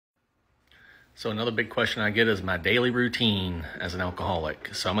So another big question I get is my daily routine as an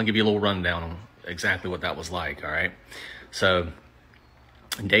alcoholic. So I'm gonna give you a little rundown on exactly what that was like, all right? So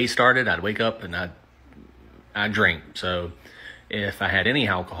day started, I'd wake up and I'd drink. So if I had any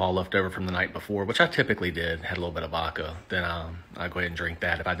alcohol left over from the night before, which I typically did, had a little bit of vodka, then I'd go ahead and drink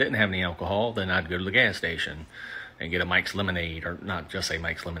that. If I didn't have any alcohol, then I'd go to the gas station and get a Mike's Lemonade, or not just a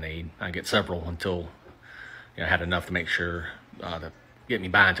Mike's Lemonade. I'd get several until I had enough to make sure to get me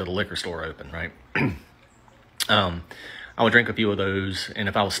by until the liquor store opened, right? I would drink a few of those, and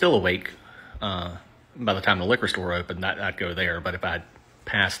if I was still awake by the time the liquor store opened, I'd go there. But if I'd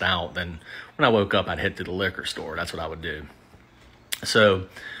passed out, then when I woke up, I'd head to the liquor store. That's what I would do. So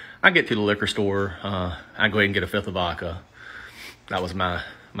I get to the liquor store, I'd go ahead and get a fifth of vodka. That was my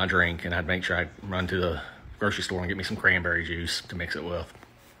drink, and I'd make sure I'd run to the grocery store and get me some cranberry juice to mix it with.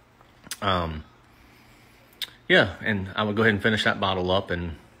 Yeah, and I would go ahead and finish that bottle up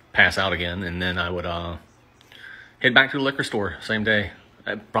and pass out again, and then I would head back to the liquor store same day.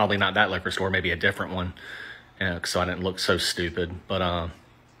 Probably not that liquor store, maybe a different one, so I didn't look so stupid. But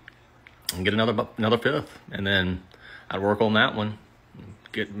get another fifth, and then I'd work on that one,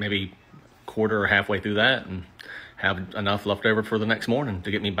 get maybe quarter or halfway through that, and have enough left over for the next morning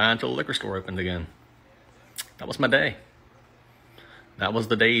to get me by until the liquor store opened again. That was my day. That was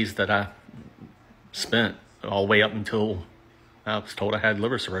the days that I spent all the way up until I was told I had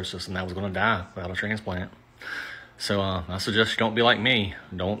liver cirrhosis and I was going to die without a transplant. So I suggest you don't be like me.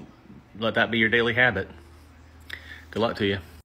 Don't let that be your daily habit. Good luck to you.